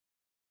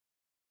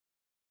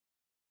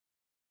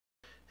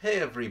Hey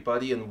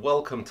everybody, and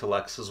welcome to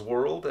Lex's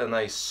World, and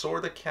I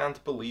sorta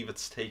can't believe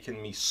it's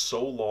taken me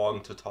so long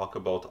to talk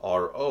about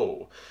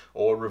RO,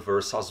 or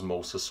reverse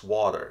osmosis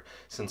water,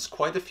 since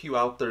quite a few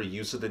out there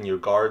use it in your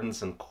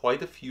gardens and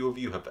quite a few of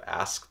you have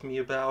asked me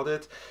about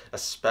it,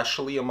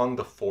 especially among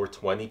the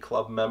 420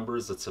 Club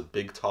members. It's a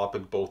big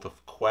topic both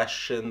of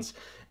questions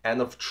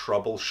and of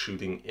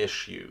troubleshooting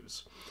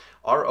issues.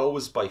 RO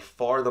is by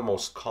far the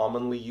most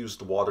commonly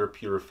used water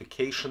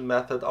purification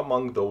method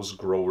among those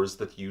growers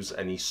that use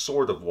any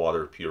sort of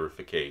water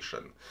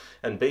purification.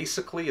 And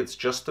basically it's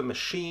just a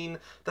machine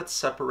that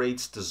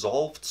separates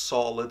dissolved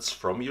solids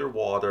from your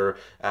water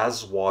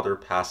as water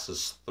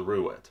passes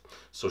through it.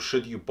 So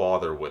should you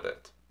bother with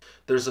it?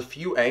 There's a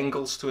few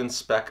angles to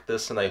inspect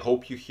this, and I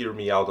hope you hear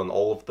me out on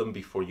all of them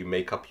before you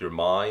make up your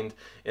mind.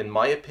 In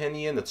my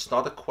opinion, it's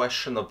not a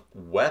question of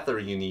whether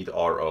you need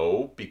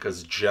RO,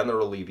 because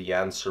generally the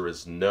answer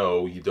is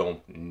no, you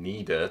don't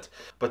need it,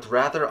 but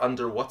rather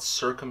under what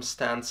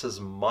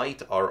circumstances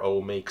might RO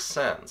make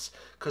sense.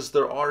 Because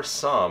there are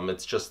some,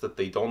 it's just that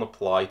they don't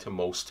apply to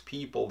most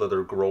people that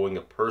are growing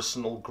a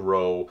personal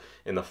grow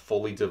in a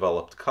fully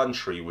developed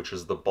country, which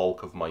is the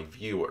bulk of my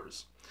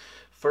viewers.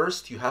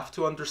 First, you have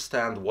to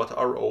understand what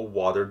RO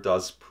water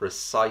does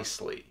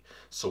precisely,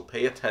 so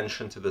pay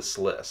attention to this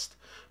list.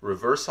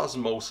 Reverse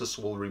osmosis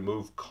will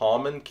remove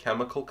common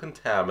chemical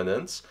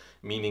contaminants,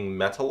 meaning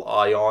metal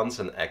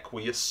ions and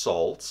aqueous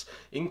salts,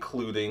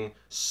 including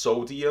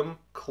sodium,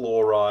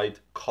 chloride,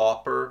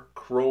 copper,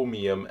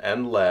 chromium,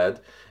 and lead,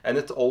 and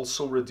it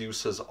also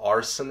reduces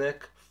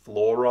arsenic,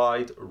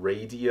 fluoride,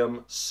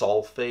 radium,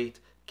 sulfate,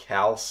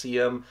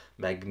 calcium,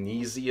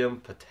 magnesium,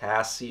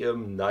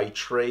 potassium,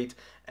 nitrate,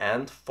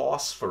 and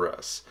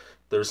phosphorus.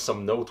 There's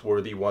some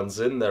noteworthy ones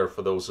in there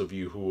for those of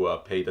you who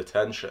paid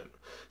attention.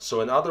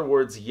 So in other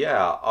words,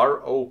 yeah,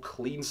 RO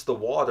cleans the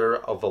water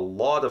of a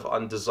lot of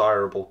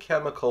undesirable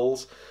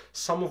chemicals,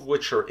 some of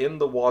which are in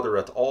the water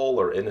at all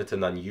or in it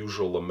in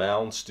unusual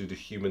amounts due to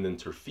human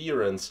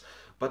interference,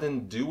 but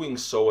in doing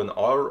so, an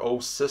RO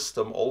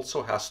system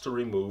also has to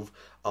remove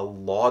a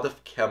lot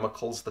of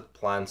chemicals that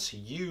plants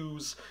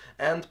use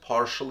and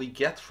partially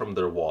get from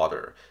their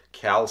water.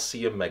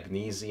 Calcium,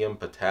 magnesium,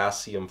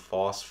 potassium,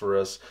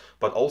 phosphorus,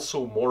 but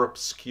also more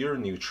obscure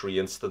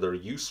nutrients that are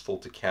useful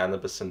to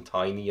cannabis in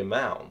tiny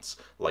amounts,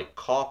 like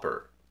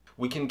copper.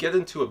 We can get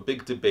into a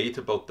big debate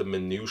about the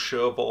minutiae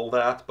of all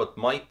that, but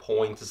my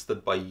point is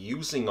that by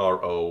using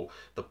RO,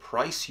 the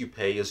price you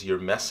pay is you're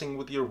messing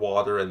with your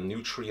water and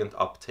nutrient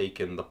uptake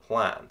in the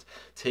plant,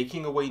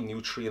 taking away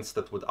nutrients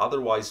that would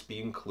otherwise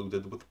be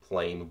included with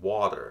plain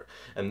water.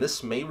 And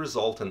this may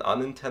result in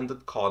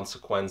unintended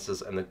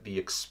consequences and the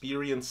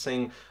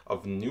experiencing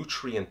of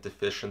nutrient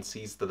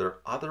deficiencies that are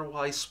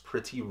otherwise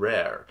pretty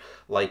rare,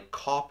 like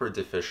copper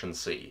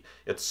deficiency.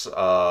 It's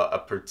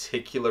a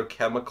particular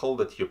chemical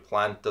that your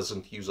plant doesn't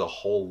use a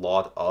whole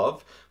lot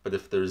of, but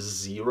if there's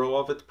zero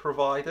of it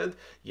provided,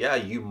 yeah,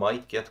 you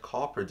might get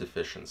copper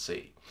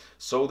deficiency.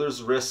 So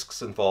there's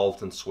risks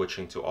involved in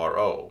switching to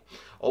RO.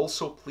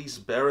 Also, please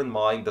bear in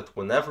mind that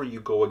whenever you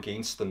go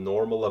against the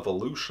normal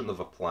evolution of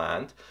a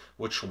plant,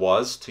 which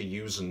was to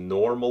use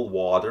normal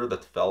water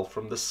that fell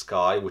from the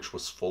sky, which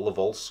was full of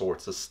all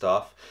sorts of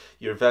stuff,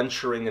 you're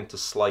venturing into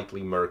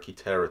slightly murky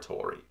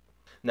territory.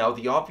 Now,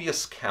 the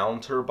obvious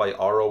counter by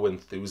RO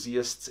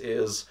enthusiasts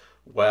is,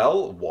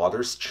 well,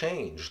 water's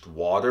changed.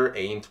 Water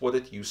ain't what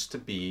it used to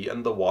be,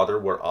 and the water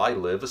where I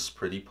live is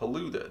pretty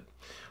polluted.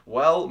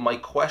 Well, my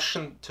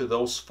question to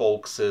those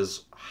folks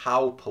is,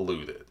 how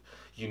polluted?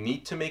 You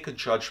need to make a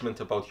judgment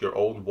about your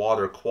own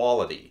water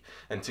quality,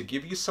 and to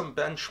give you some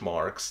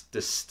benchmarks,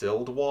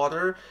 distilled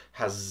water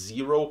has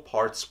 0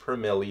 parts per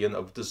million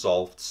of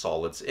dissolved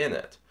solids in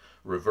it.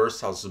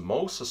 Reverse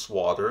osmosis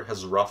water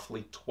has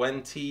roughly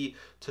 20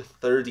 to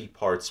 30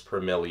 parts per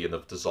million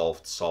of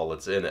dissolved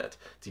solids in it,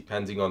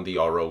 depending on the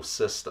RO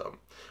system,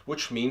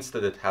 which means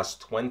that it has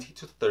 20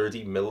 to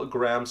 30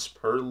 milligrams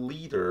per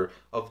liter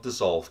of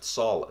dissolved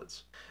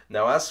solids.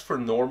 Now, as for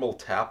normal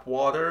tap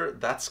water,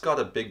 that's got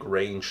a big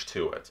range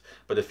to it,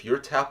 but if your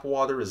tap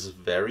water is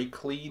very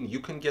clean, you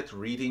can get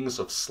readings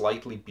of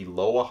slightly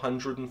below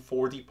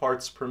 140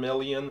 parts per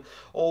million,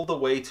 all the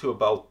way to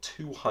about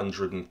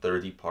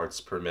 230 parts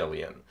per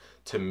million.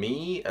 To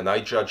me, and I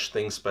judge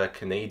things by a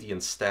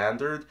Canadian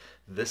standard,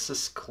 this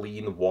is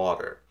clean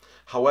water.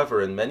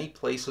 However, in many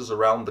places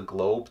around the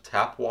globe,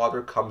 tap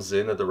water comes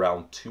in at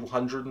around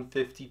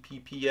 250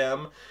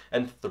 ppm,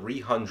 and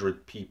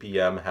 300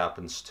 ppm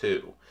happens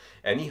too.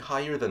 Any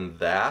higher than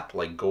that,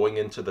 like going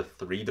into the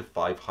 300 to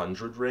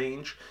 500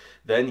 range,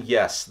 then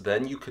yes,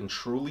 then you can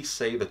truly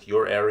say that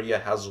your area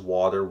has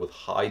water with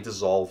high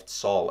dissolved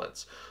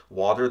solids,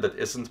 water that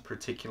isn't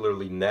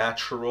particularly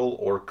natural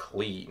or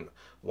clean,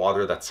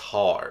 water that's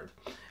hard.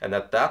 And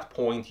at that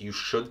point, you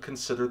should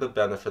consider the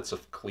benefits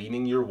of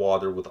cleaning your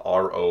water with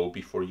RO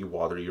before you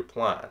water your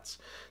plants,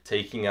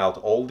 taking out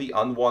all the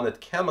unwanted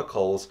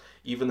chemicals,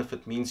 even if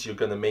it means you're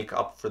going to make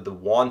up for the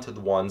wanted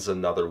ones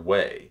another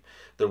way.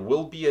 There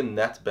will be a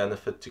net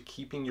benefit to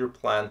keeping your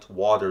plant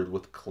watered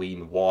with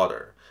clean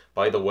water.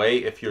 By the way,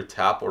 if your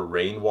tap or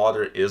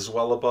rainwater is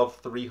well above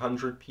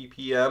 300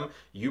 ppm,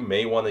 you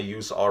may want to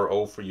use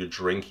RO for your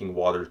drinking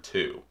water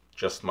too.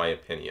 Just my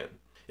opinion.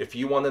 If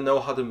you want to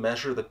know how to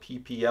measure the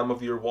ppm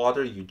of your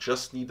water, you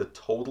just need a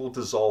total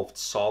dissolved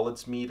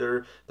solids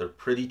meter. They're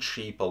pretty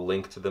cheap. I'll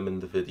link to them in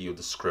the video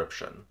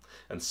description.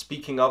 And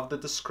speaking of the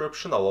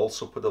description, I'll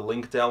also put a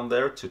link down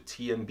there to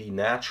T&B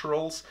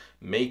Naturals,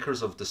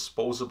 makers of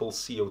disposable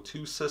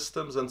CO2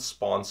 systems and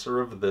sponsor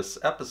of this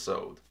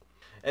episode.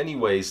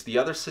 Anyways, the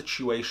other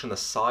situation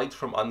aside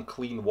from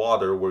unclean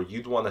water where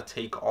you'd want to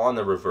take on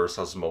a reverse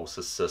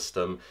osmosis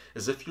system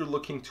is if you're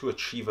looking to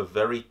achieve a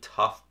very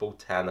tough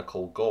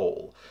botanical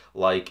goal,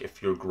 like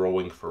if you're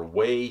growing for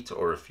weight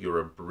or if you're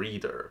a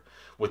breeder.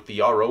 With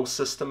the RO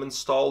system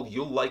installed,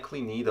 you'll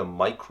likely need a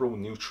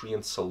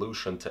micronutrient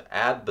solution to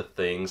add the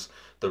things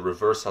the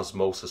reverse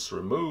osmosis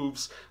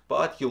removes,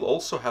 but you'll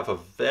also have a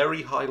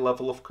very high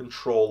level of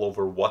control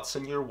over what's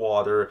in your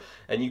water,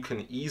 and you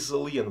can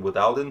easily and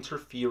without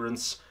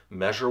interference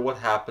measure what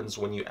happens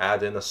when you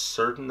add in a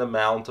certain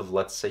amount of,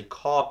 let's say,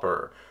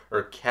 copper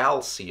or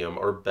calcium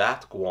or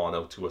bat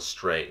guano to a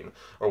strain,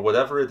 or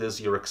whatever it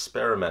is you're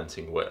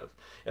experimenting with.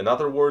 In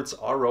other words,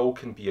 RO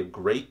can be a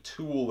great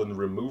tool in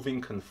removing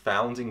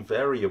confounding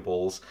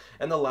variables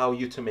and allow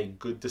you to make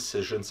good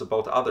decisions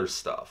about other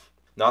stuff.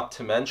 Not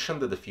to mention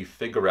that if you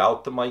figure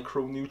out the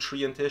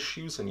micronutrient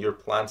issues and your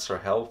plants are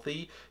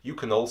healthy, you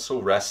can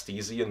also rest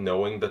easy in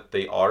knowing that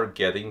they are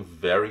getting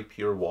very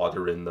pure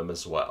water in them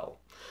as well.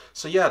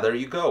 So yeah, there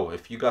you go.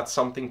 If you got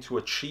something to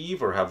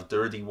achieve or have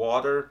dirty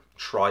water,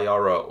 try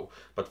RO.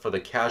 But for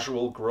the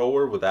casual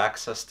grower with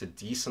access to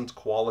decent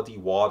quality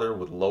water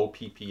with low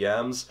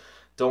ppms,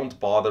 don't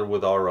bother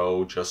with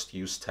RO, just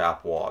use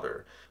tap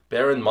water.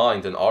 Bear in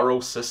mind, an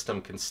RO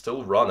system can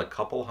still run a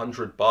couple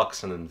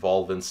 $100 and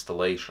involve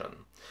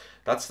installation.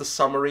 That's the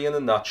summary in a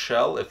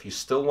nutshell. If you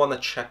still want to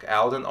check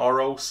out an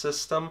RO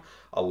system,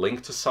 I'll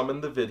link to some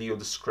in the video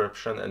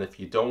description, and if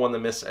you don't want to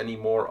miss any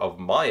more of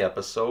my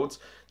episodes,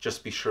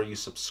 just be sure you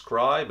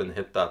subscribe and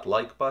hit that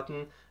like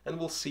button, and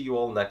we'll see you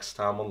all next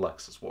time on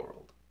Lex's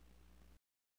World.